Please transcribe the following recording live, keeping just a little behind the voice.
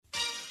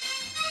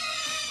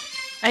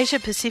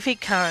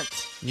Asia-Pacific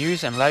Currents.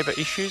 News and labour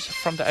issues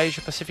from the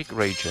Asia-Pacific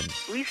region.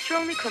 We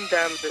strongly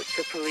condemn the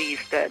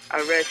police that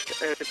arrest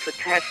the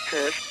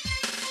protesters.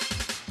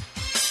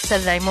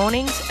 Saturday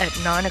mornings at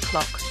 9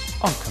 o'clock.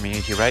 On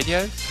Community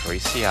Radio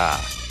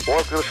 3CR.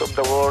 Workers of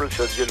the world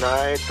should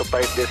unite to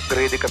fight this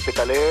greedy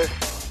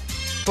capitalists.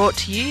 Brought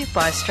to you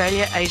by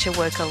Australia Asia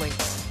Worker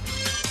Links.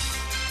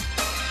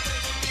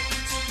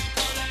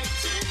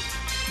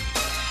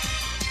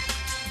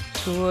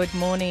 Good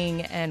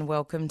morning and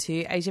welcome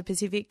to Asia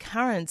Pacific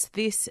Currents.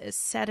 This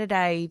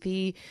Saturday,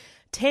 the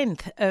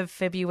 10th of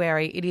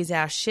February, it is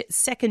our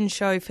second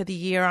show for the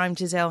year. I'm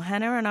Giselle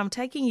Hanna and I'm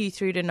taking you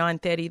through to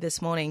 9:30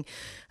 this morning.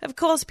 Of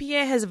course,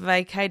 Pierre has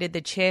vacated the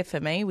chair for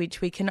me,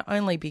 which we can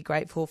only be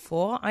grateful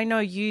for. I know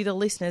you, the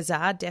listeners,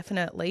 are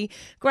definitely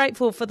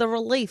grateful for the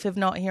relief of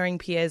not hearing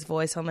Pierre's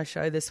voice on the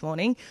show this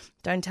morning.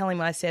 Don't tell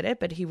him I said it,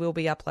 but he will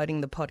be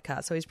uploading the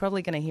podcast, so he's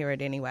probably going to hear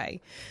it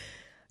anyway.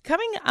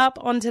 Coming up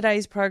on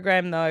today's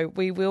program, though,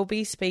 we will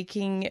be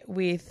speaking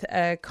with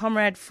a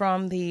comrade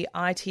from the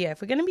ITF.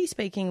 We're going to be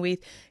speaking with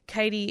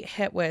Katie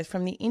Hepworth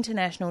from the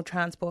International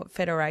Transport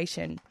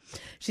Federation.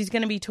 She's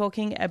going to be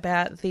talking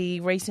about the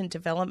recent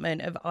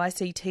development of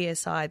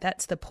ICTSI.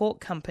 That's the port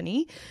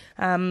company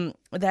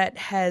that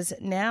has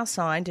now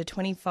signed a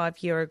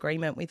 25-year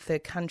agreement with the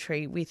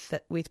country, with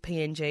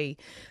PNG,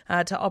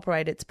 to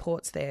operate its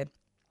ports there.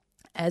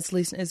 As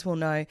listeners will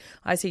know,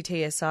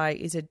 ICTSI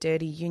is a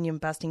dirty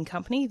union-busting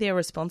company. They're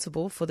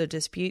responsible for the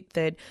dispute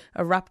that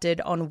erupted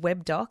on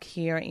WebDoc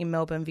here in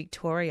Melbourne,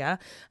 Victoria,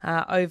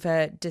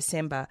 over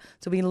December.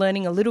 So we'll be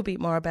learning a little bit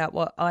more about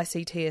what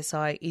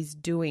ICTSI is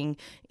doing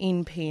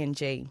in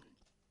PNG.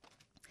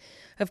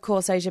 Of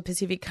course, Asia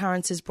Pacific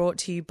Currents is brought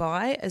to you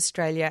by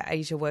Australia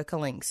Asia Worker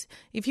Links.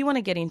 If you want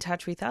to get in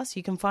touch with us,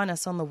 you can find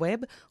us on the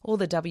web, all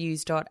the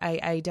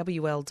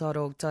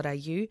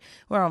w's.aawl.org.au.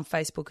 We're on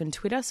Facebook and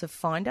Twitter, so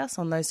find us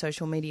on those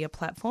social media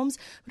platforms.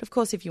 But of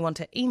course, if you want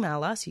to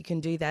email us, you can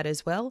do that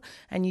as well.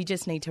 And you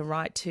just need to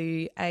write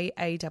to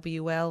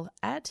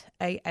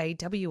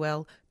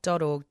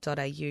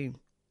aawl@aawl.org.au.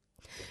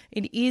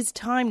 It is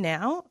time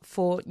now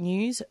for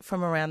news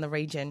from around the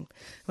region.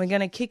 We're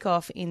going to kick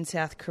off in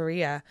South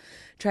Korea.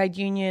 Trade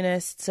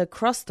unionists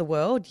across the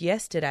world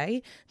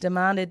yesterday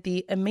demanded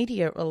the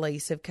immediate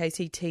release of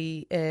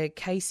KCTU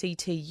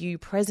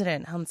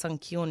President Han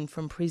Sung-kyun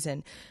from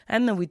prison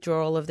and the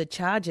withdrawal of the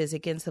charges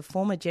against the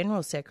former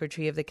General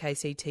Secretary of the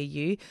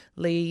KCTU,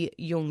 Lee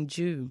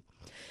Yong-ju.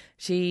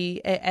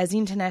 As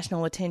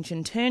international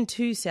attention turned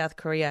to South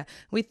Korea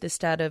with the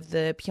start of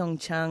the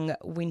Pyeongchang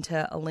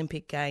Winter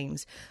Olympic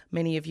Games.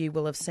 Many of you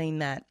will have seen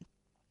that.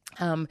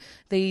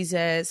 These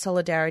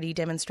solidarity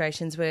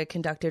demonstrations were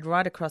conducted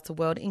right across the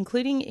world,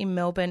 including in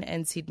Melbourne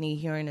and Sydney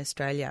here in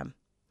Australia.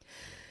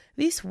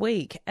 This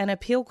week, an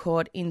appeal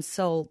court in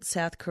Seoul,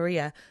 South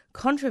Korea,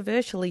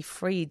 controversially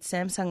freed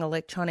Samsung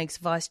Electronics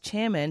Vice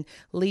Chairman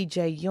Lee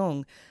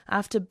Jae-yong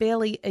after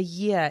barely a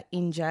year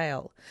in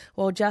jail,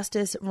 while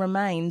justice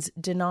remains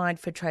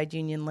denied for trade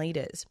union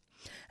leaders.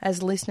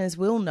 As listeners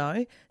will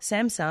know,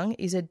 Samsung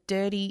is a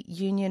dirty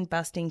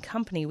union-busting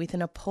company with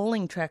an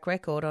appalling track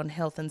record on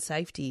health and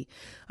safety.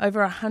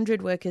 Over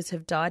 100 workers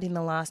have died in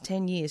the last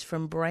 10 years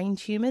from brain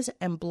tumours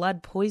and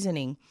blood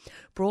poisoning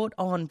brought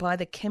on by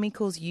the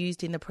chemicals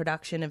used in the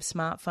production of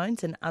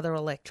smartphones and other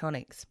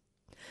electronics.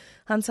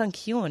 Han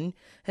Sung-kyun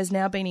has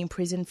now been in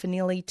prison for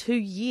nearly 2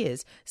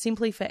 years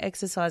simply for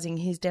exercising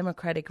his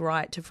democratic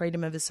right to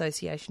freedom of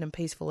association and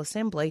peaceful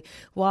assembly,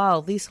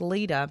 while this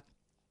leader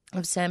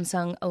of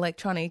Samsung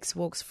Electronics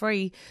walks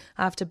free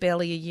after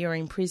barely a year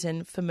in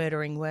prison for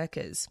murdering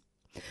workers.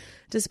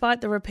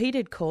 Despite the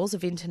repeated calls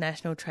of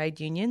international trade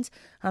unions,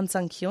 Han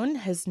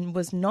Sung-kyun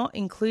was not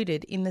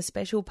included in the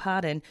special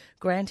pardon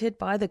granted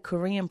by the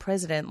Korean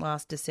president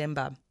last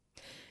December.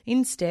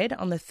 Instead,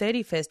 on the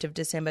 31st of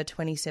December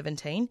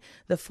 2017,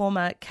 the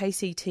former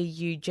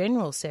KCTU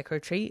General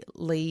Secretary,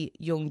 Lee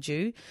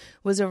Yong-ju,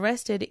 was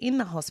arrested in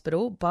the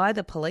hospital by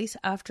the police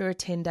after a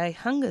 10-day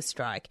hunger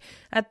strike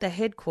at the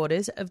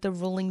headquarters of the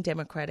ruling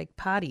Democratic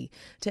Party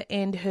to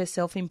end her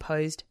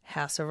self-imposed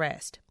house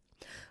arrest.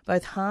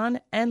 Both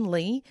Han and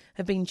Lee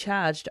have been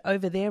charged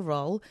over their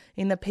role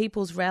in the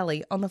People's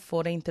Rally on the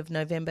 14th of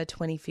November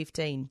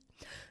 2015.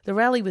 The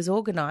rally was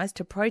organised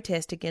to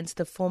protest against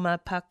the former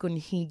Park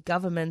Geun-hye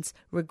government's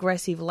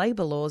regressive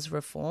labour laws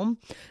reform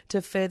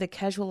to further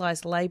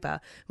casualise labour,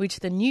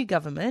 which the new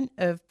government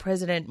of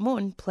President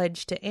Moon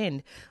pledged to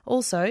end.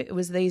 Also, it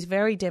was these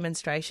very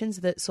demonstrations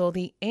that saw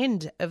the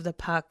end of the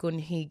Park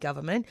Geun-hye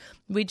government,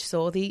 which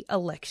saw the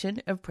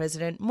election of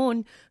President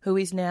Moon, who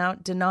is now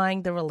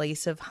denying the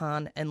release of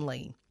Han and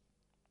Lee.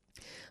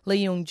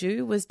 Lee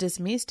Yong-ju was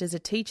dismissed as a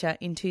teacher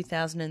in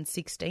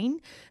 2016,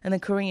 and the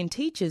Korean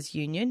Teachers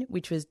Union,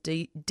 which was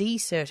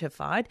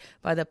decertified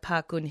by the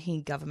Park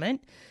Geun-hye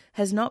government,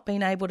 has not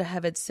been able to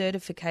have its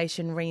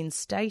certification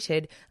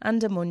reinstated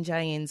under Moon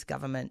Jae-in's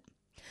government.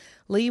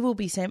 Lee will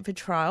be sent for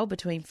trial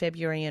between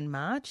February and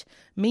March.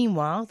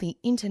 Meanwhile, the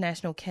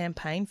international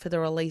campaign for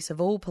the release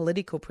of all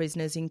political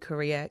prisoners in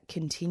Korea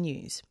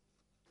continues.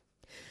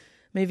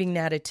 Moving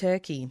now to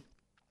Turkey.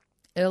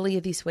 Earlier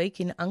this week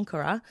in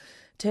Ankara,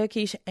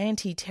 Turkish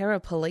anti-terror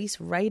police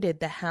raided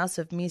the house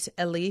of Miss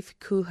Elif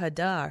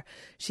Kuhadar.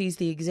 She's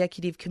the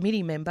executive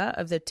committee member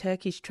of the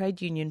Turkish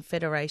Trade Union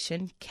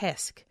Federation,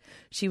 KESK.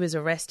 She was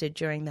arrested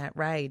during that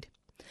raid.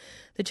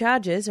 The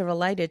charges are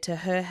related to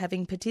her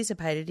having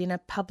participated in a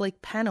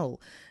public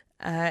panel.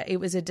 It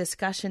was a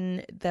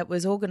discussion that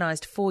was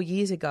organised 4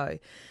 years ago.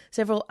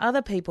 Several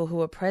other people who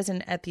were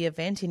present at the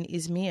event in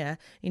Izmir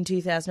in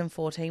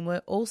 2014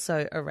 were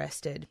also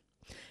arrested.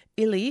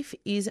 Elif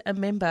is a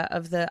member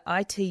of the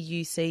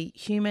ITUC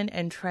Human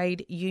and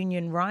Trade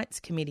Union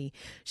Rights Committee.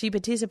 She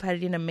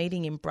participated in a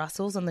meeting in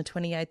Brussels on the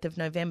 28th of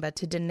November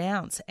to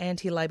denounce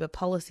anti-Labour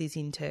policies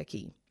in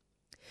Turkey.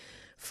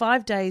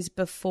 5 days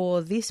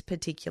before this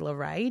particular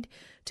raid,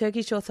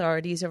 Turkish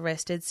authorities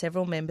arrested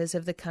several members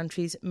of the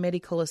country's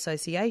medical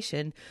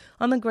association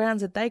on the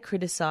grounds that they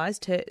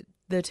criticised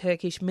the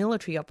Turkish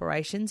military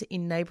operations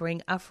in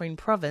neighbouring Afrin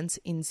province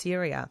in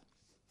Syria.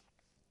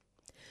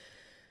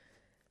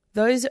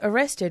 Those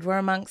arrested were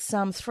amongst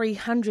some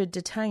 300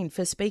 detained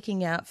for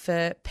speaking out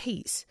for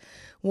peace.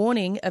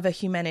 Warning of a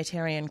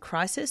humanitarian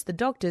crisis, the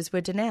doctors were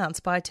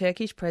denounced by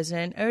Turkish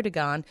President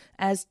Erdogan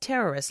as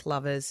terrorist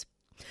lovers.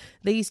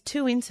 These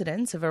two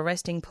incidents of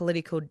arresting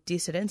political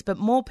dissidents, but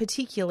more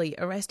particularly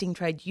arresting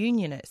trade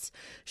unionists,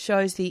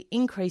 shows the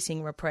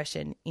increasing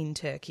repression in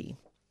Turkey.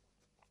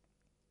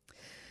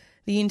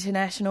 The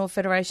International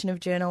Federation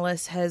of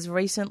Journalists has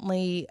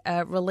recently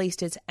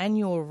released its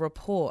annual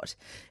report.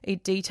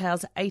 It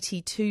details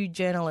 82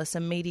 journalists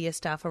and media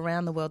staff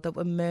around the world that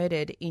were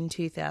murdered in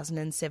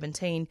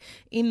 2017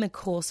 in the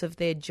course of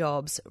their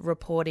jobs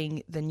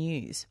reporting the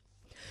news.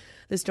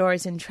 The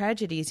stories and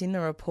tragedies in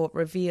the report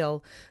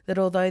reveal that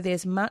although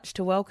there's much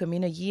to welcome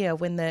in a year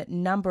when the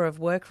number of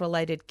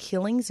work-related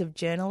killings of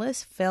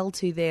journalists fell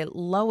to their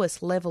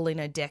lowest level in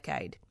a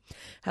decade,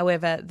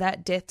 however,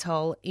 that death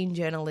toll in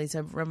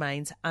journalism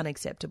remains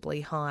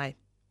unacceptably high.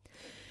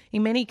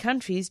 In many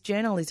countries,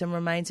 journalism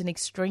remains an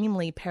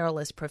extremely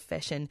perilous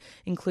profession,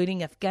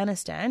 including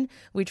Afghanistan,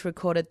 which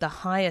recorded the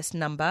highest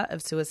number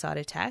of suicide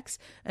attacks,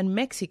 and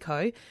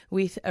Mexico,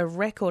 with a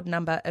record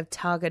number of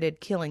targeted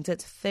killings.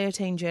 That's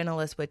 13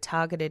 journalists were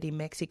targeted in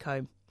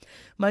Mexico.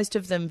 Most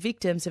of them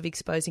victims of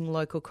exposing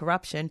local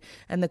corruption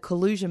and the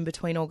collusion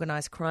between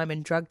organised crime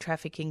and drug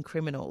trafficking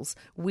criminals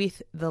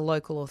with the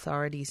local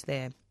authorities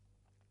there.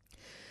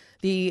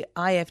 The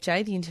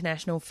IFJ, the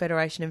International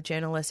Federation of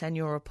Journalists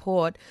annual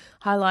report,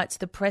 highlights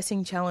the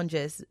pressing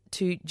challenges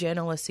to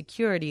journalist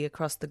security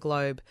across the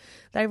globe.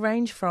 They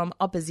range from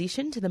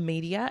opposition to the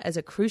media as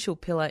a crucial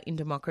pillar in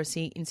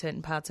democracy in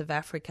certain parts of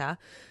Africa,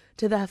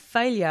 to the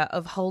failure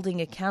of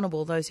holding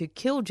accountable those who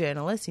kill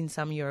journalists in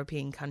some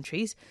European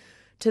countries,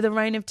 to the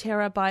reign of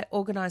terror by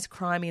organised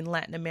crime in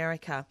Latin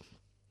America,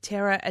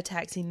 terror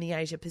attacks in the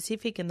Asia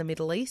Pacific and the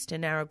Middle East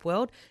and Arab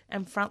world,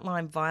 and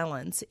frontline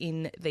violence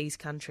in these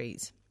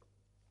countries.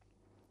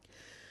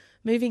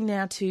 Moving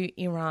now to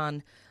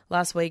Iran.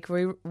 Last week,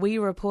 we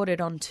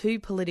reported on 2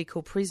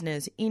 political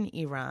prisoners in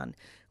Iran.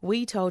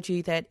 We told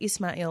you that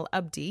Ismail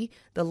Abdi,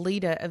 the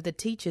leader of the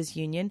teachers'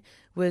 union,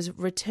 was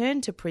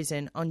returned to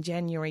prison on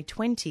January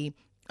 20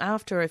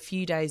 after a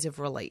few days of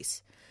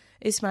release.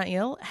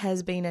 Ismail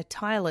has been a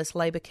tireless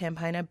Labour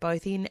campaigner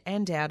both in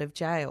and out of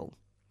jail.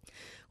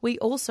 We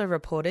also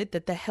reported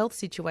that the health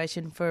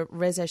situation for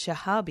Reza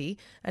Shahabi,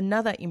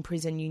 another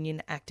imprisoned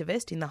union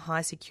activist in the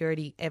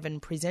high-security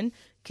Evin prison,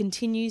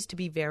 continues to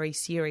be very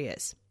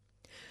serious.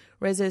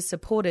 Reza's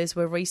supporters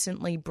were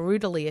recently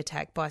brutally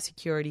attacked by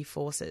security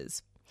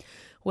forces.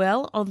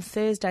 Well, on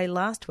Thursday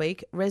last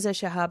week, Reza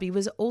Shahabi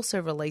was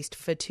also released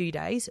for 2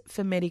 days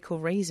for medical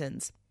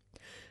reasons.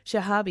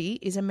 Shahabi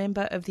is a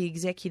member of the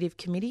executive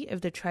committee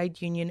of the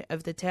trade union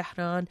of the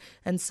Tehran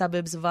and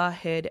Suburbs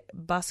Vahed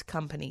Bus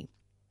Company.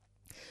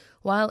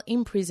 While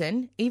in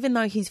prison, even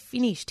though he's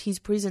finished his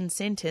prison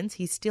sentence,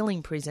 he's still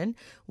in prison.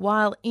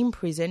 While in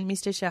prison,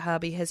 Mr.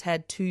 Shahabi has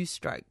had 2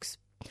 strokes.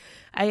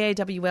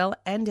 AAWL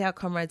and our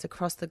comrades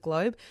across the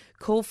globe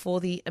call for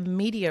the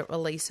immediate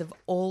release of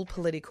all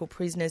political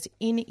prisoners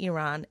in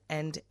Iran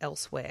and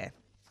elsewhere.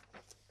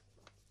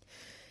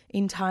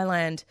 In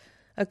Thailand,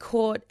 a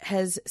court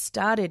has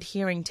started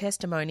hearing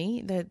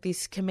testimony that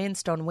this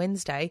commenced on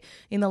Wednesday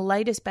in the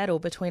latest battle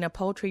between a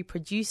poultry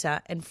producer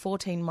and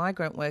 14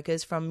 migrant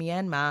workers from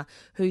Myanmar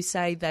who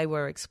say they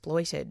were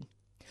exploited.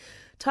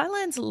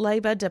 Thailand's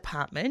Labour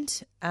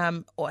Department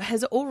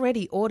has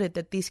already ordered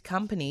that this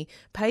company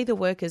pay the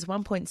workers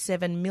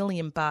 1.7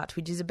 million baht,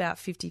 which is about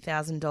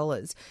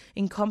 $50,000,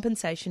 in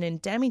compensation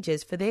and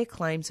damages for their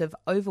claims of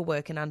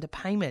overwork and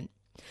underpayment.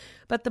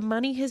 But the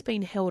money has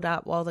been held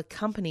up while the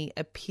company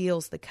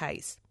appeals the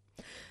case.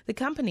 The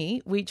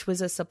company, which was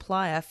a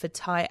supplier for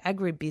Thai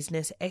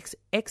agribusiness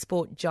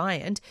export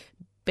giant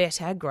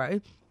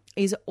Betagro,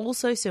 is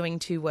also suing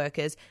 2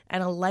 workers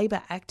and a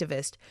Labour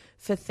activist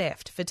for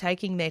theft for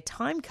taking their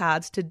time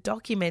cards to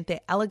document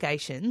their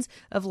allegations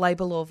of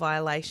labour law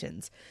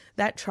violations.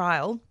 That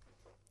trial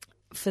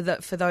for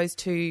those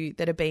 2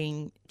 that are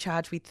being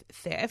charged with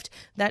theft,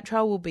 that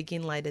trial will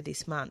begin later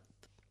this month.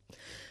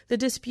 The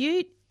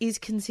dispute is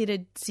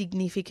considered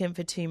significant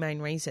for two main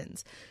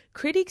reasons.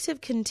 Critics have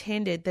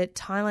contended that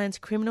Thailand's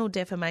criminal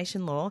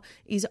defamation law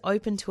is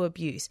open to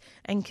abuse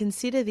and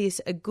consider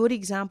this a good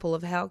example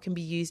of how it can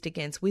be used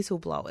against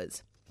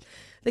whistleblowers.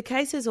 The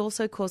case has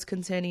also caused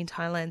concern in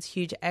Thailand's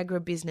huge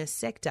agribusiness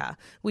sector,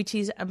 which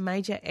is a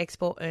major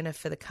export earner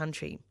for the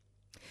country.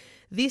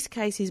 This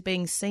case is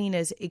being seen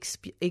as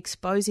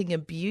exposing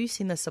abuse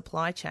in the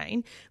supply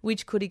chain,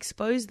 which could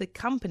expose the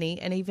company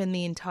and even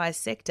the entire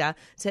sector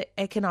to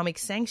economic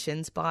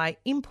sanctions by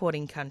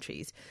importing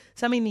countries.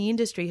 Some in the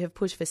industry have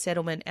pushed for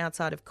settlement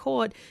outside of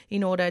court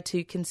in order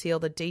to conceal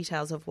the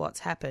details of what's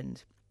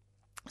happened.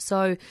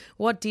 So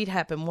what did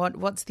happen?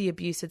 What's the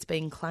abuse that's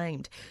being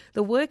claimed?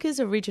 The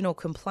workers' original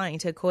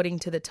complaint, according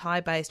to the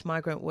Thai-based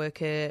Migrant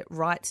Worker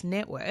Rights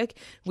Network,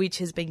 which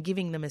has been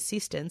giving them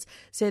assistance,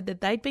 said that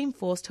they'd been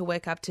forced to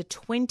work up to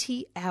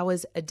 20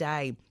 hours a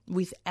day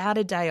without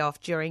a day off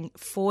during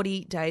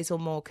 40 days or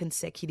more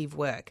consecutive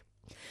work.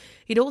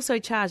 It also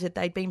charged that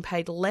they'd been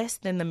paid less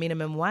than the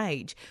minimum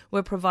wage,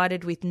 were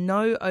provided with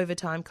no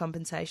overtime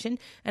compensation,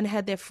 and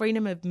had their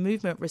freedom of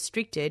movement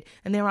restricted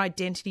and their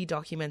identity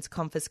documents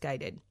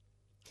confiscated.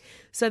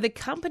 So the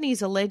company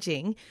is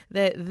alleging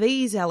that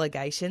these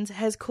allegations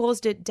has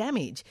caused it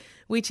damage,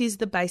 which is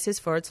the basis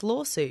for its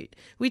lawsuit,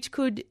 which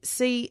could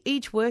see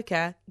each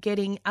worker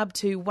getting up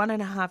to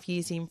 1.5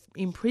 years in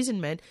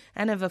imprisonment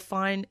and of a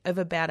fine of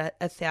about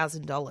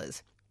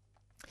 $1,000.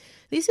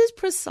 This is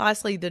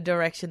precisely the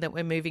direction that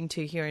we're moving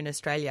to here in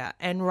Australia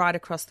and right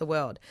across the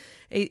world.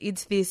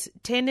 It's this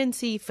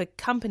tendency for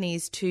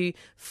companies to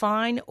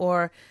fine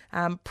or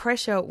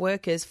pressure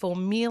workers for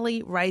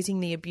merely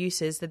raising the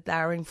abuses that they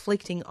are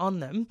inflicting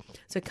on them,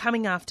 so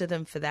coming after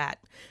them for that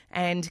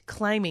and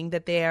claiming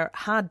that they're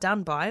hard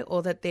done by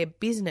or that their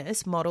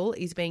business model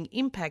is being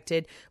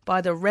impacted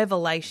by the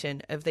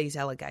revelation of these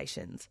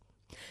allegations.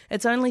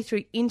 It's only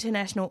through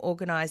international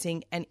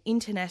organising and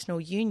international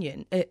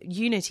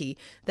unity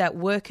that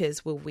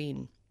workers will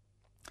win.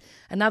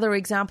 Another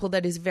example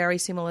that is very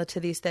similar to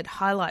this that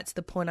highlights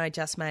the point I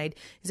just made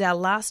is our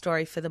last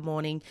story for the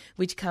morning,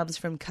 which comes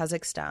from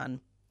Kazakhstan.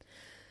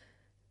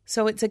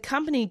 So it's a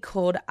company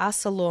called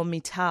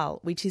ArcelorMittal,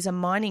 which is a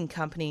mining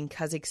company in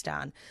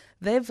Kazakhstan.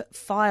 They've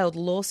filed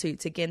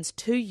lawsuits against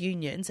 2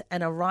 unions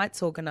and a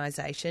rights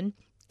organisation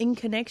in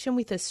connection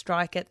with a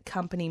strike at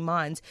company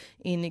mines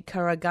in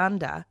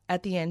Karaganda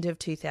at the end of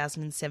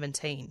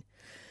 2017.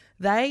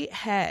 They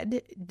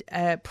had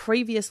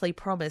previously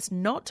promised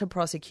not to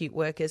prosecute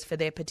workers for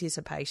their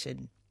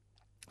participation.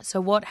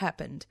 So what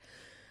happened?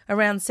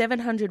 Around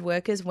 700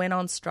 workers went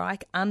on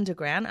strike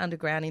underground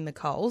in the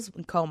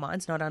coal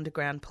mines, not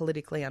underground,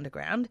 politically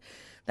underground.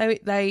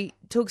 They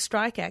took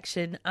strike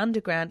action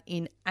underground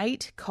in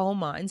 8 coal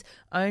mines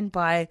owned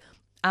by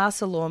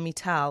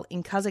ArcelorMittal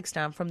in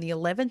Kazakhstan from the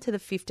 11th to the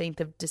 15th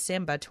of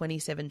December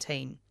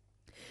 2017.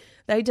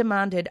 They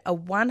demanded a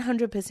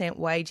 100%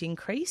 wage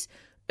increase,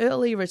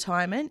 early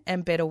retirement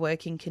and better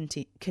working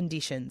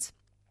conditions.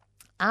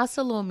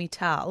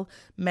 ArcelorMittal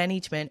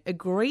management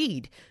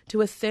agreed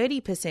to a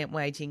 30%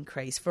 wage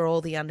increase for all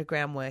the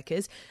underground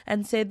workers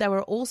and said they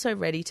were also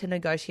ready to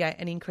negotiate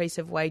an increase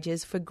of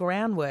wages for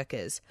ground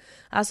workers.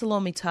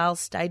 ArcelorMittal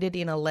stated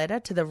in a letter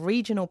to the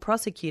regional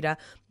prosecutor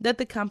that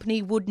the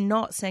company would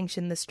not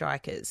sanction the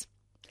strikers.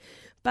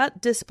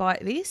 But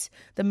despite this,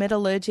 the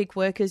Metallurgic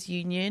Workers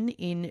Union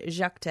in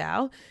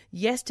Zhangjiakou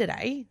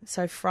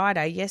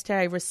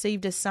Friday,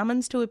 received a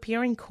summons to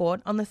appear in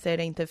court on the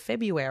 13th of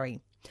February.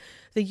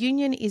 The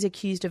union is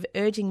accused of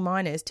urging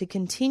miners to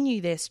continue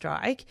their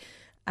strike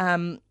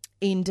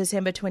in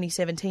December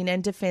 2017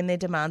 and defend their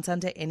demands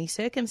under any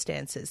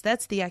circumstances.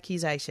 That's the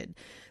accusation.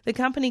 The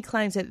company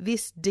claims that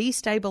this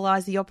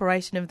destabilised the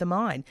operation of the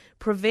mine,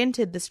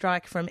 prevented the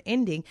strike from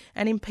ending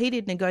and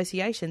impeded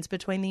negotiations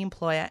between the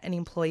employer and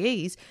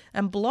employees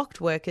and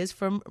blocked workers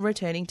from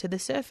returning to the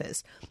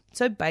surface.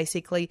 So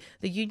basically,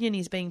 the union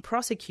is being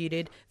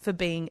prosecuted for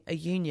being a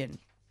union.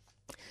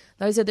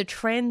 Those are the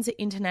trends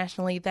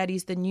internationally. That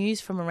is the news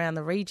from around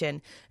the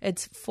region.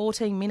 It's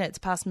 14 minutes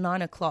past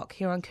 9 o'clock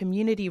here on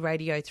Community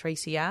Radio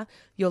 3CR.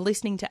 You're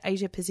listening to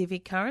Asia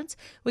Pacific Currents.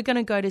 We're going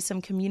to go to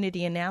some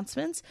community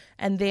announcements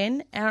and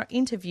then our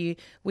interview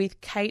with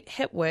Kate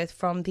Hepworth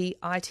from the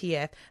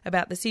ITF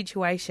about the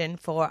situation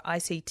for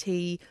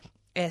ICTSI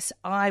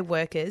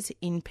workers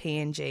in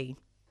PNG.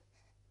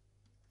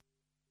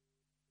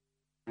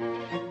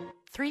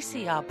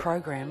 3CR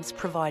programs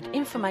provide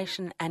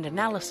information and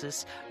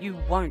analysis you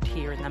won't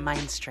hear in the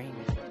mainstream.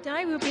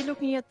 Today we'll be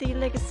looking at the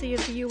legacy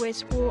of the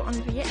US war on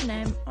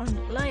Vietnam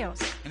and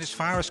Laos. And as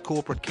far as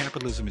corporate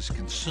capitalism is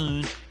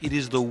concerned, it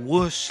is the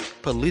worst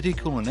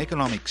political and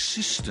economic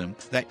system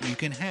that you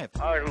can have.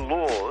 Our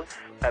laws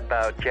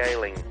about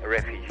jailing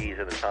refugees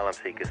and asylum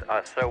seekers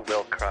are so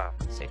well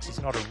crafted. Sex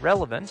is not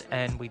irrelevant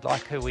and we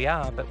like who we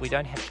are, but we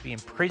don't have to be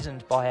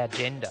imprisoned by our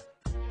gender.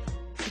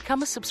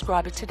 Become a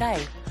subscriber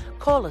today.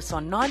 Call us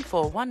on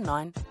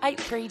 9419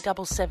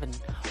 8377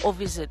 or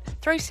visit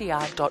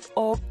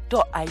 3cr.org.au.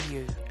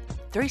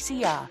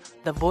 3CR,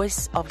 the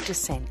voice of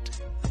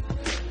dissent.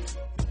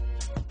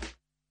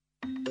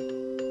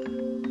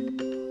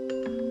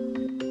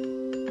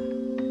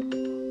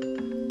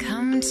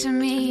 to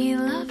me,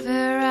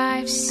 lover,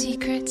 I've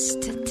secrets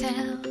to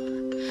tell.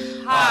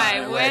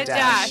 Hi, we're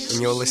Dash. And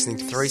you're listening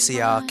to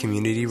 3CR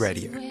Community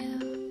Radio.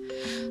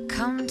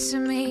 Come to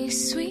me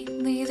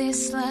sweetly,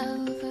 this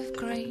love of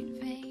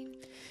great pain.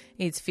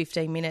 It's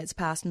 15 minutes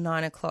past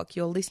 9 o'clock.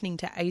 You're listening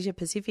to Asia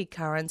Pacific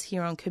Currents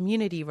here on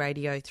Community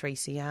Radio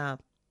 3CR.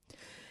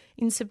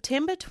 In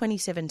September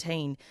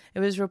 2017, it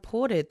was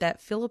reported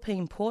that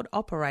Philippine port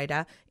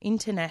operator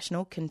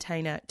International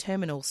Container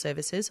Terminal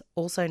Services,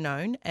 also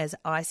known as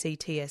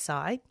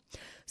ICTSI,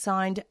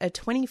 signed a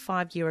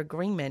 25-year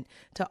agreement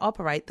to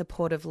operate the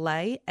port of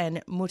Lae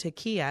and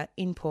Mutterkia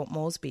in Port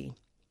Moresby.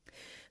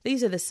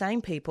 These are the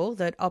same people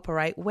that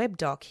operate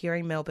WebDock here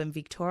in Melbourne,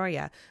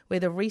 Victoria, where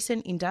the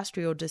recent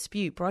industrial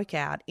dispute broke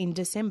out in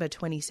December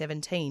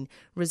 2017,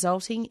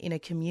 resulting in a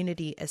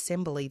community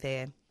assembly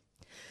there.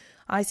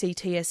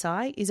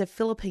 ICTSI is a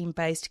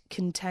Philippine-based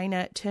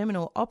container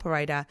terminal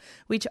operator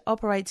which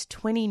operates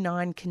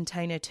 29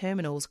 container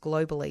terminals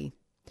globally.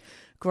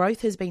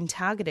 Growth has been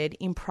targeted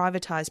in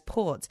privatised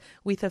ports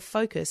with a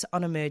focus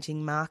on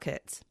emerging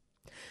markets.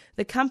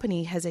 The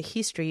company has a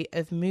history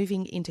of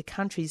moving into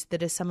countries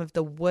that are some of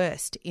the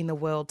worst in the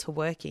world to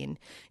work in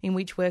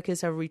which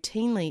workers are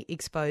routinely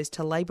exposed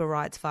to labour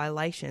rights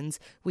violations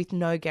with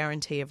no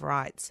guarantee of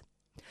rights.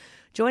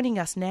 Joining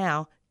us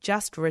now,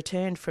 just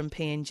returned from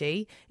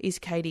PNG, is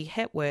Katie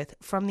Hepworth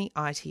from the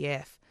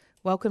ITF.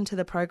 Welcome to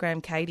the program,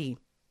 Katie.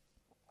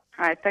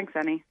 Hi, thanks,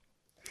 Annie.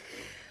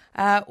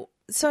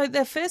 So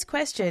the first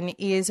question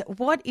is,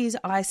 what is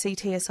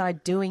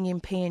ICTSI doing in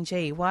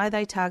PNG? Why are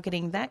they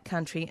targeting that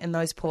country and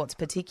those ports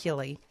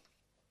particularly?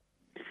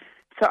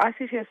 So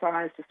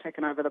ICTSI has just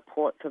taken over the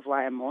ports of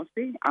Lae and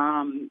Moresby.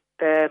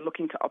 They're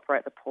looking to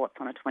operate the ports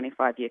on a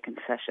 25-year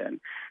concession.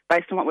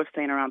 Based on what we've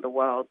seen around the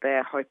world,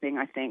 they're hoping,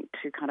 I think,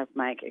 to kind of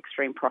make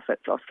extreme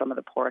profits off some of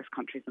the poorest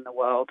countries in the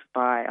world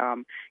by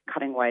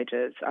cutting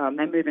wages.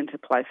 They move into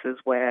places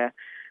where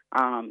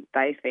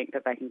they think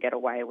that they can get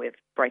away with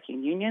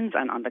breaking unions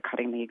and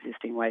undercutting the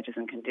existing wages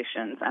and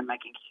conditions and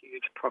making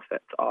huge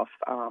profits off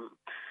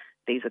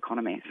these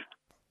economies.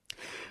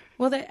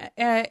 Well,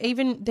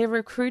 they're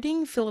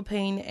recruiting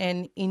Philippine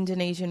and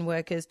Indonesian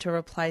workers to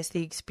replace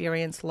the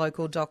experienced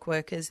local dock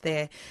workers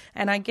there.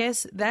 And I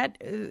guess that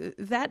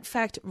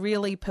fact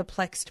really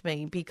perplexed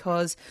me,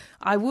 because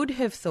I would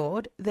have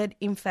thought that,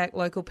 in fact,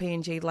 local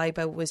PNG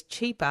labour was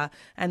cheaper,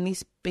 and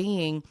this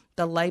being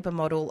the labour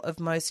model of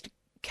most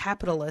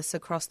capitalists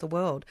across the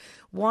world.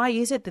 Why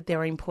is it that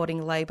they're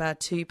importing labour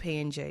to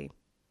PNG?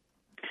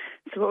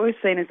 So what we've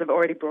seen is they've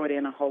already brought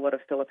in a whole lot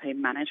of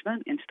Philippine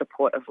management into the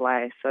port of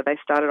Lae. So they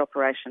started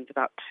operations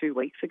about 2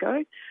 weeks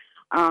ago.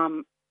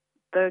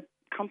 The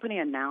company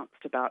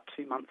announced about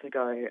 2 months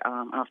ago,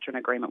 after an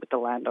agreement with the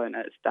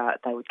landowners, that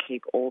they would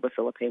keep all the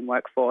Philippine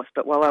workforce.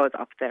 But while I was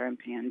up there in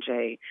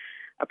PNG,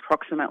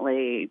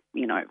 approximately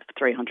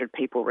 300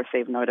 people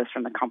received notice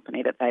from the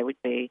company that they would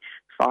be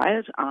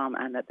fired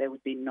and that there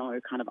would be no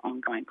kind of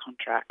ongoing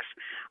contracts.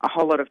 A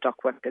whole lot of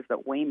dock workers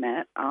that we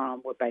met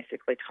were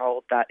basically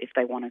told that if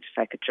they wanted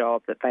to take a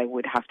job, that they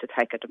would have to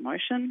take a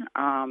demotion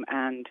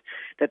and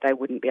that they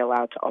wouldn't be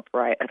allowed to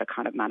operate at a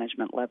kind of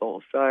management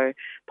level. So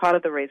part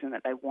of the reason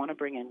that they want to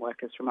bring in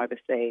workers from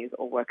overseas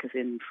or workers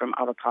in from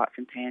other parts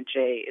in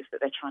PNG is that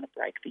they're trying to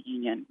break the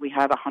union. We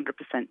have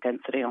 100%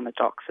 density on the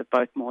docks of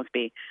both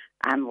Moresby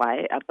and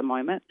Lae at the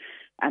moment,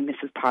 and this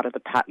is part of the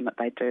pattern that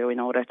they do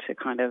in order to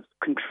kind of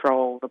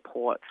control the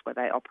ports where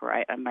they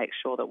operate and make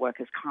sure that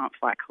workers can't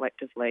fight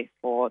collectively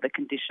for the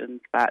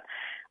conditions that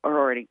are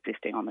already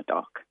existing on the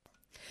dock.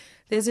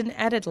 There's an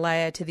added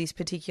layer to this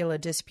particular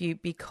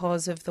dispute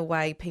because of the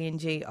way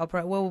PNG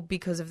operate. Well,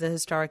 because of the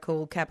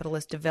historical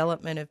capitalist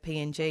development of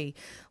PNG.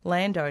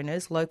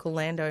 Local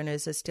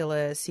landowners are still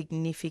a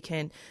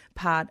significant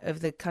part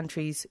of the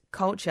country's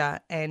culture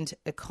and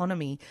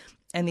economy.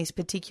 And this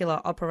particular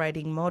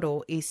operating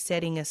model is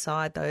setting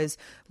aside those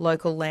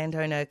local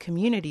landowner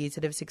communities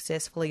that have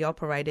successfully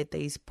operated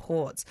these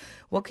ports.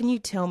 What can you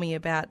tell me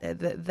about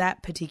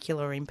that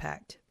particular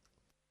impact?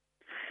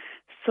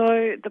 So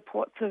the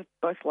ports of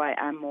both Lae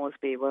and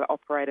Moresby were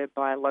operated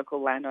by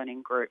local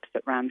landowning groups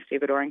that ran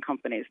stevedoring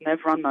companies, and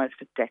they've run those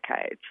for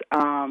decades.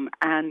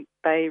 And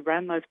they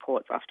ran those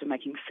ports after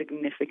making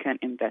significant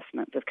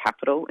investments of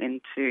capital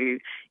into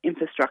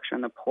infrastructure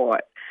in the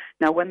port.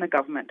 Now, when the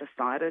government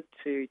decided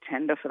to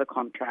tender for the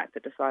contract,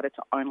 it decided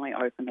to only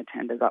open the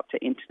tenders up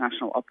to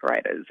international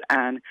operators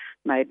and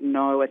made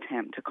no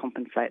attempt to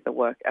compensate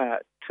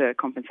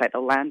the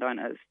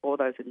landowners for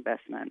those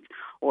investments,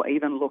 or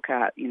even look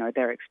at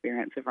their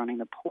experience of running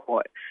the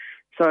port.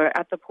 So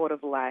at the Port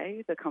of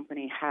Lae, the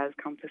company has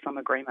come to some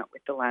agreement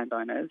with the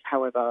landowners.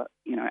 However,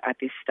 at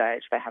this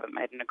stage, they haven't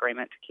made an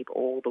agreement to keep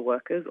all the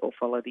workers or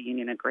follow the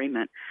union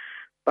agreement.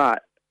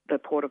 But the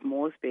Port of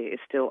Moresby is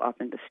still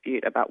up in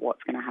dispute about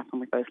what's going to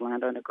happen with those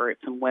landowner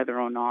groups and whether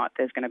or not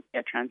there's going to be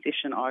a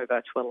transition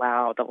over to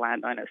allow the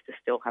landowners to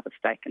still have a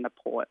stake in the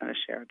port and a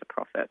share of the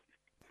profit.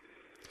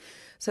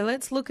 So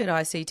let's look at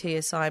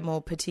ICTSI more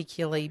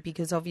particularly,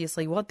 because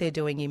obviously what they're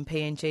doing in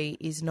PNG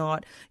is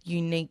not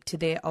unique to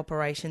their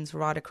operations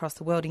right across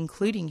the world,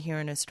 including here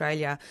in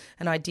Australia.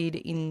 And I did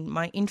in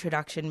my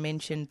introduction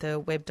mention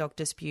the WebDoc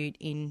dispute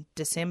in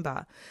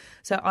December.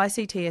 So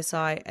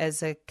ICTSI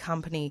as a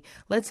company,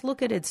 let's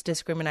look at its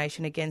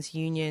discrimination against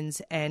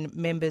unions and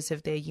members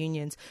of their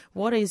unions.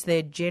 What is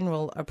their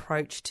general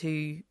approach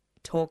to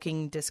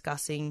talking,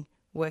 discussing,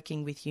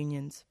 working with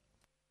unions?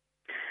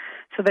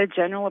 So their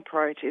general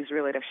approach is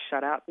really to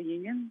shut out the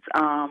unions.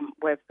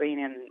 We've been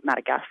in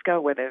Madagascar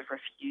where they've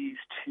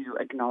refused to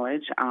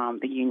acknowledge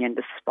the union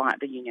despite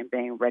the union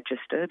being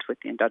registered with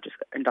the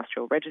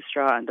Industrial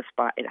Registrar and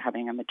despite it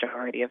having a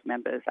majority of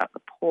members at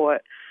the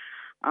port.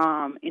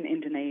 In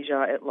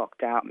Indonesia, it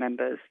locked out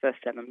members for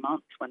 7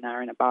 months when they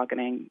were in a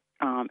bargaining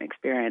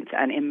experience.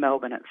 And in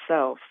Melbourne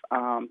itself,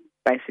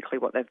 basically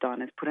what they've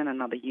done is put in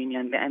another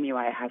union. The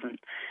MUA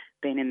hasn't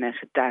been in there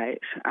to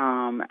date.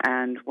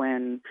 And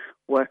when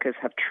workers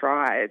have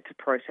tried to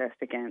protest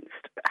against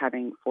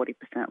having 40%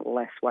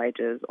 less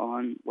wages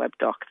on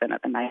WebDoc than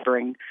at the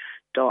neighbouring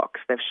docks,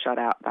 they've shut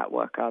out that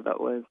worker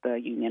that was the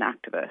union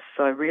activist.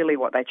 So really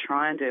what they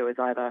try and do is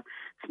either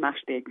smash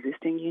the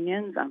existing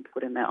unions and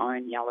put in their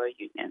own yellow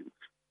unions.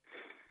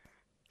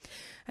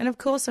 And of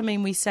course, I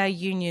mean, we say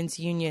unions,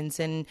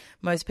 and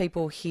most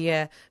people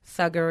hear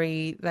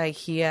thuggery, they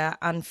hear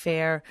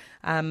unfair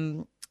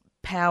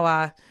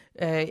power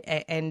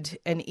and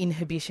an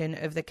inhibition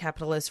of the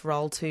capitalist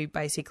role to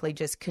basically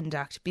just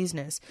conduct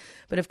business.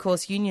 But of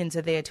course, unions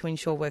are there to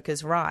ensure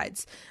workers'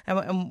 rights.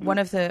 And one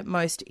of the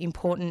most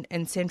important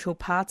and central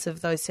parts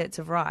of those sets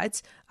of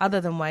rights,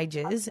 other than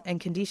wages and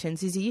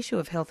conditions, is the issue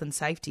of health and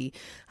safety.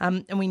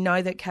 And we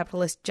know that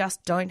capitalists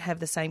just don't have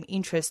the same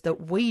interest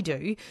that we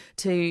do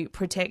to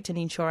protect and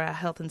ensure our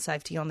health and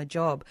safety on the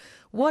job.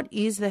 What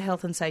is the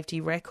health and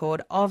safety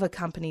record of a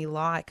company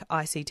like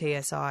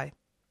ICTSI?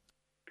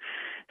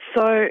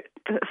 So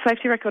the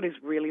safety record is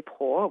really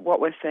poor. What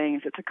we're seeing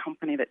is it's a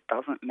company that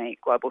doesn't meet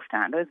global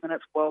standards, and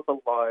it's well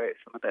below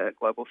some of the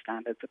global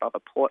standards of other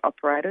port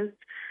operators.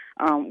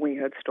 We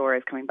heard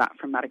stories coming back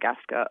from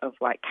Madagascar of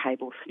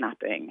cable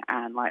snapping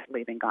and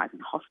leaving guys in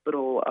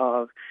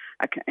hospital.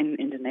 In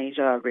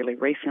Indonesia, really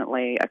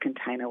recently, a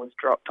container was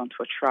dropped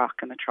onto a truck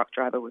and the truck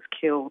driver was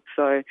killed.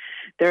 So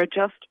there are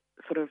just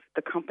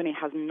the company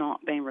has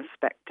not been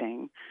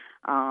respecting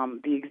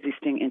the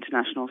existing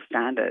international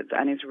standards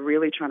and is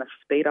really trying to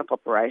speed up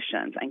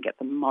operations and get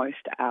the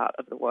most out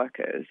of the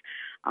workers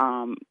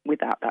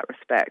without that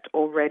respect.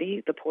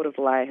 Already, the Port of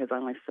Lae has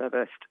only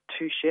serviced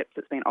 2 ships.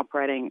 It's been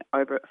operating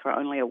for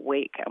only a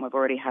week, and we've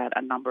already had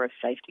a number of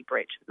safety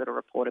breaches that are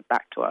reported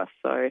back to us.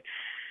 So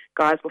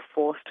guys were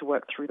forced to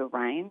work through the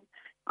rain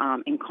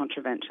in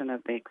contravention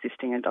of the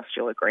existing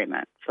industrial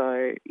agreement.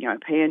 So,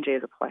 PNG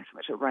is a place in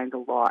which it rains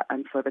a lot,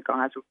 and so the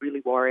guys were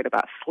really worried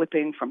about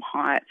slipping from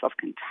heights of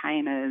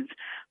containers,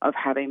 of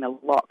having the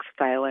locks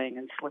failing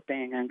and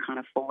slipping and kind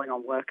of falling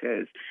on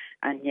workers.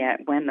 And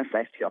yet, when the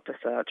safety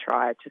officer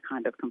tried to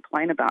kind of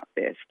complain about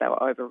this, they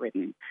were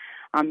overridden.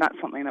 That's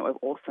something that we've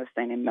also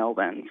seen in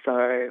Melbourne.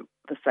 So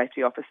the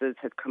safety officers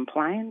have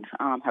complained,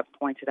 have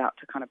pointed out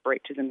to kind of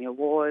breaches in the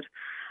award,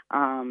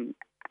 and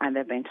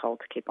they've been told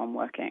to keep on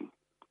working.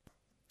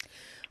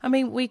 I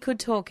mean, we could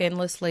talk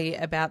endlessly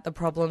about the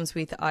problems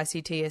with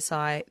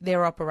ICTSI,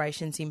 their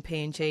operations in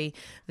PNG,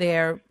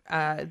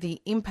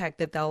 the impact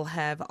that they'll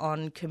have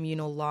on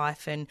communal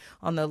life and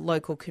on the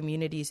local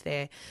communities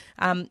there.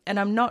 And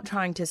I'm not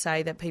trying to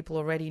say that people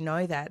already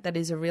know that. That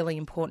is a really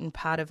important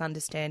part of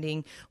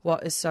understanding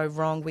what is so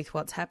wrong with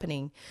what's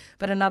happening.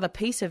 But another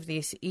piece of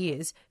this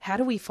is, how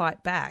do we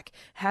fight back?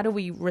 How do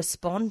we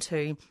respond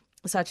to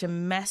such a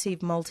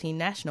massive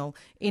multinational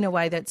in a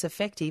way that's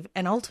effective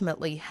and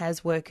ultimately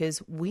has workers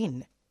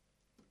win?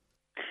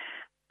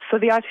 So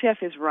the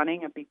ITF is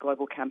running a big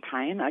global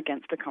campaign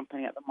against the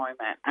company at the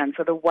moment. And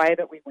so the way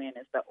that we win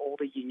is that all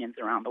the unions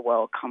around the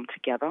world come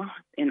together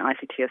in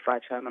ICTSI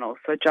terminals.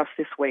 So just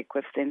this week,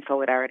 we've seen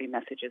solidarity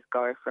messages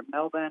go from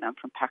Melbourne and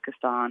from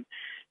Pakistan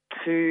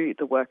to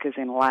the workers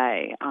in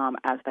Lae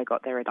as they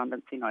got their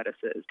redundancy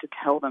notices to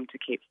tell them to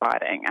keep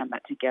fighting, and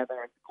that together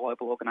as a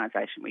global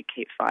organisation we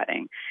keep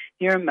fighting.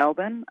 Here in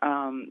Melbourne,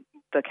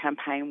 the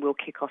campaign will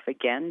kick off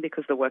again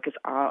because the workers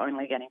are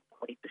only getting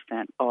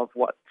 40% of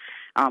what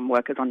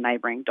workers on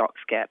neighbouring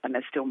docks get, and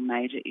there's still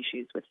major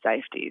issues with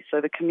safety.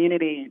 So the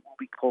community will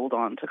be called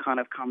on to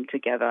kind of come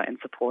together in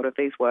support of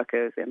these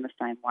workers in the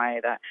same way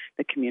that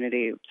the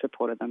community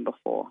supported them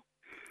before.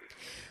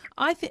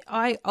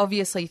 I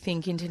obviously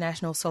think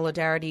international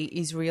solidarity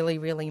is really,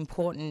 really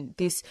important.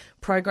 This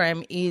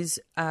program is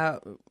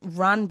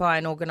run by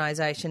an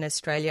organisation,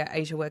 Australia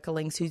Asia Worker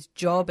Links, whose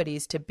job it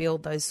is to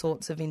build those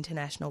sorts of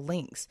international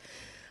links.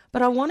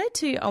 But I wanted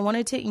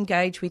to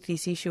engage with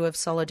this issue of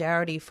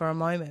solidarity for a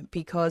moment,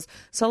 because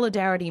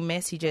solidarity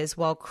messages,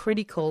 while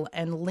critical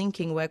and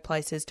linking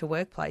workplaces to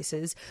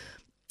workplaces,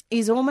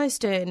 is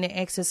almost an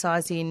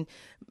exercise in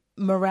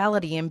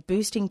morality and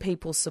boosting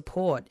people's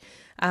support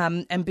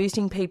and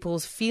boosting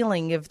people's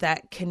feeling of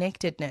that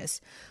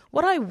connectedness.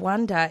 What I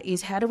wonder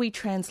is, how do we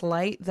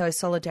translate those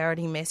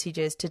solidarity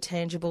messages to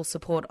tangible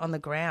support on the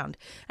ground?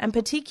 And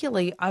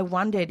particularly, I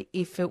wondered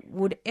if it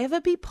would ever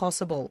be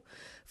possible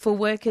for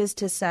workers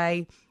to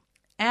say,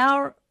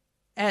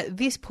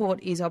 this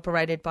port is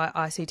operated by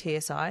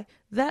ICTSI,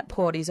 that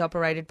port is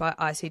operated by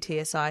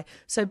ICTSI.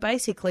 So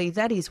basically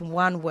that is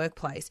one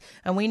workplace,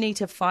 and we need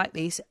to fight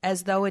this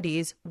as though it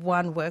is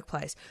one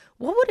workplace.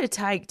 What would it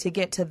take to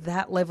get to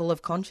that level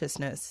of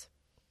consciousness?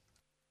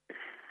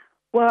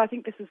 Well, I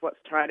think this is what's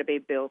trying to be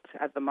built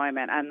at the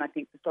moment, and I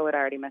think the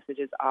solidarity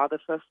messages are the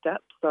first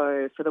step.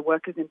 So for the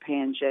workers in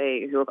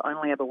PNG who have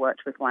only ever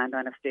worked with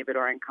landowner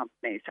stevedoring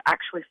companies, to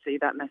actually see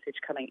that message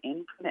coming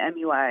in from the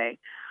MUA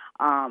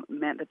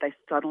meant that they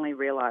suddenly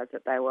realised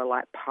that they were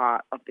like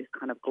part of this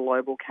kind of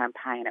global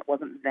campaign. It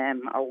wasn't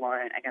them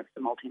alone against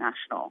the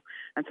multinational,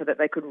 and so that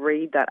they could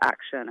read that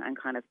action and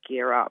kind of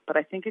gear up. But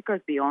I think it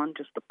goes beyond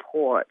just the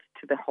port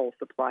to the whole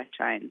supply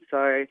chain.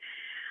 So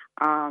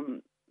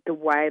the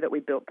way that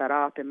we built that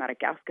up in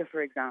Madagascar,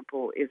 for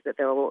example, is that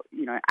there were,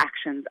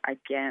 actions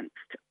against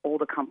all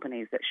the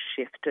companies that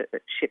shipped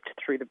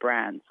through the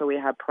brand. So we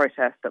had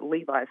protests at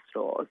Levi's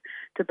stores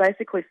to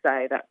basically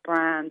say that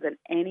brands and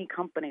any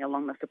company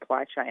along the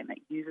supply chain that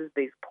uses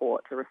these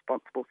ports are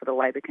responsible for the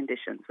labour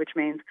conditions, which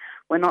means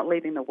we're not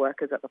leaving the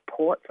workers at the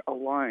ports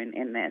alone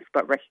in this,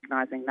 but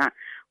recognising that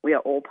we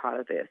are all part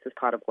of this as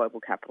part of global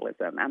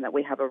capitalism, and that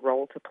we have a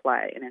role to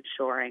play in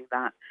ensuring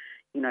that,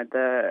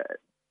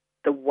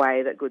 the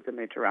way that goods are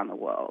moved around the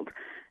world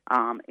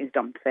is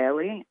done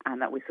fairly,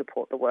 and that we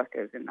support the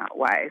workers in that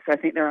way. So I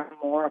think there are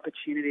more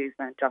opportunities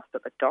than just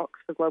at the docks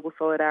for global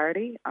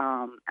solidarity,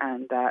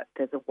 and that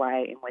there's a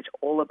way in which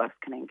all of us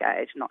can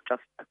engage, not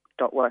just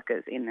dock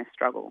workers, in this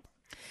struggle.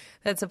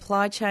 That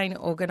supply chain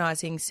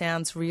organising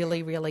sounds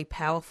really, really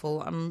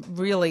powerful.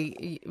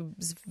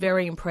 It's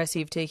very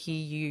impressive to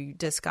hear you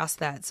discuss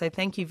that. So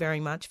thank you very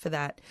much for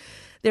that.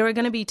 There are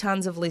going to be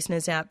tons of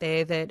listeners out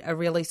there that are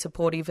really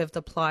supportive of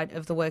the plight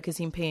of the workers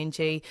in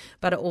PNG,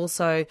 but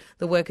also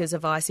the workers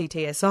of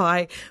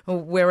ICTSI, or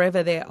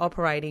wherever they're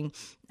operating.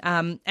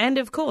 And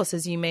of course,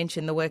 as you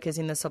mentioned, the workers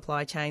in the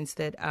supply chains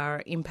that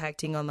are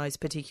impacting on those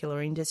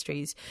particular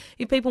industries.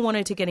 If people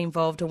wanted to get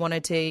involved or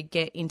wanted to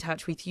get in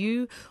touch with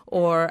you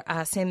or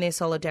send their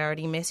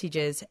solidarity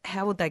messages,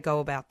 how would they go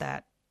about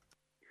that?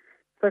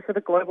 So for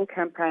the global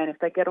campaign, if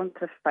they get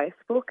onto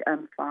Facebook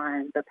and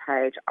find the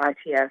page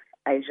ITF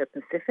Asia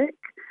Pacific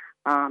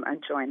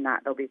and join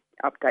that, there'll be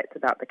updates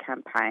about the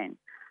campaign.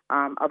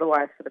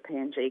 Otherwise, for the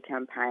PNG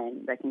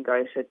campaign, they can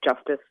go to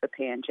Justice for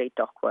PNG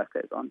Dock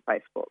Workers on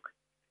Facebook.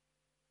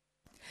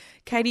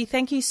 Katie,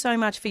 thank you so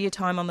much for your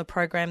time on the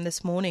program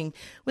this morning.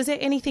 Was there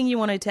anything you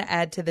wanted to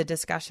add to the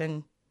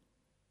discussion?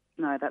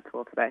 No, that's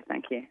all today.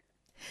 Thank you.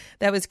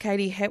 That was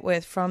Katie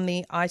Hepworth from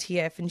the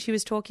ITF, and she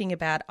was talking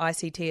about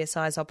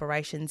ICTSI's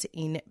operations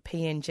in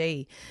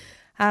PNG.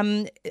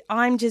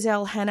 I'm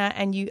Giselle Hanna,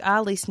 and you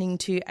are listening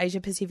to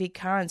Asia Pacific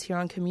Currents here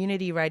on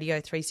Community Radio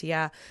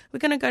 3CR. We're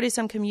going to go to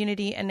some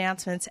community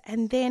announcements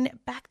and then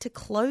back to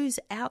close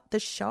out the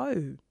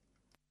show.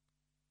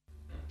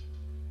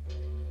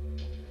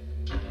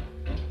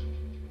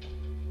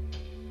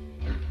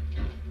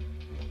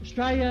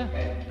 Australia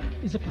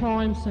is a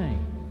crime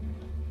scene.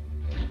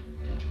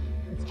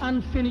 It's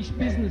unfinished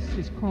business,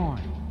 is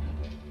crime.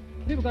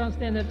 People don't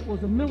understand that it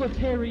was a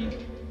military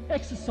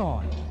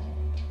exercise.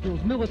 It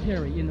was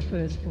military in the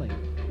First Fleet.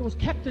 It was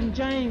Captain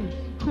James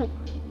Cook.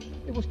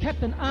 It was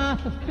Captain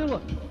Arthur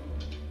Phillip.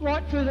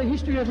 Right through the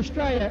history of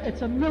Australia,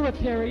 it's a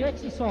military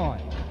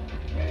exercise.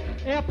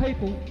 Our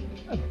people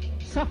have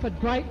suffered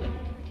greatly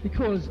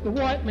because the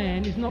white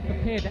man is not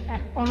prepared to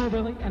act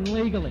honourably and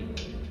legally.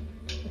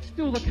 It's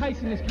still the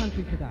case in this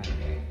country today.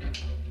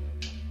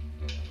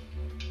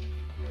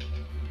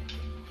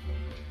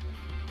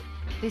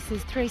 This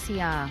is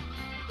 3CR.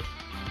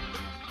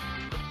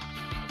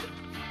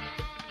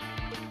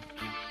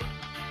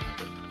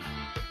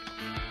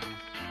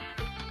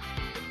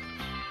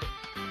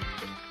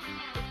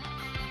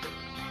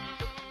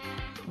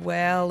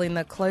 Well, in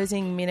the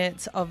closing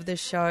minutes of the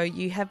show,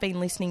 you have been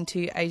listening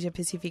to Asia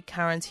Pacific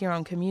Currents here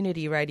on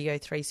Community Radio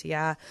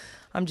 3CR.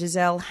 I'm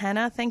Giselle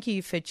Hanna. Thank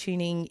you for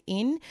tuning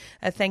in.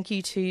 Thank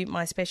you to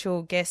my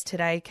special guest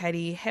today,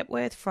 Katie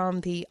Hepworth from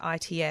the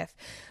ITF.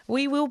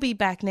 We will be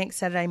back next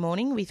Saturday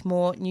morning with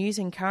more news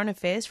and current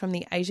affairs from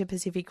the Asia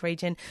Pacific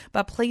region,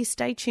 but please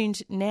stay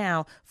tuned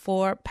now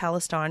for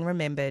Palestine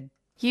Remembered.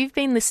 You've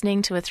been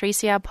listening to a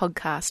 3CR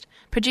podcast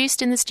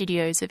produced in the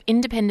studios of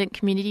independent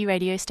community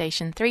radio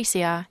station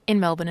 3CR in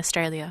Melbourne,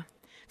 Australia.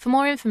 For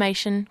more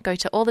information, go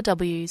to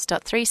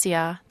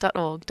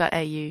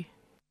allthews.3cr.org.au.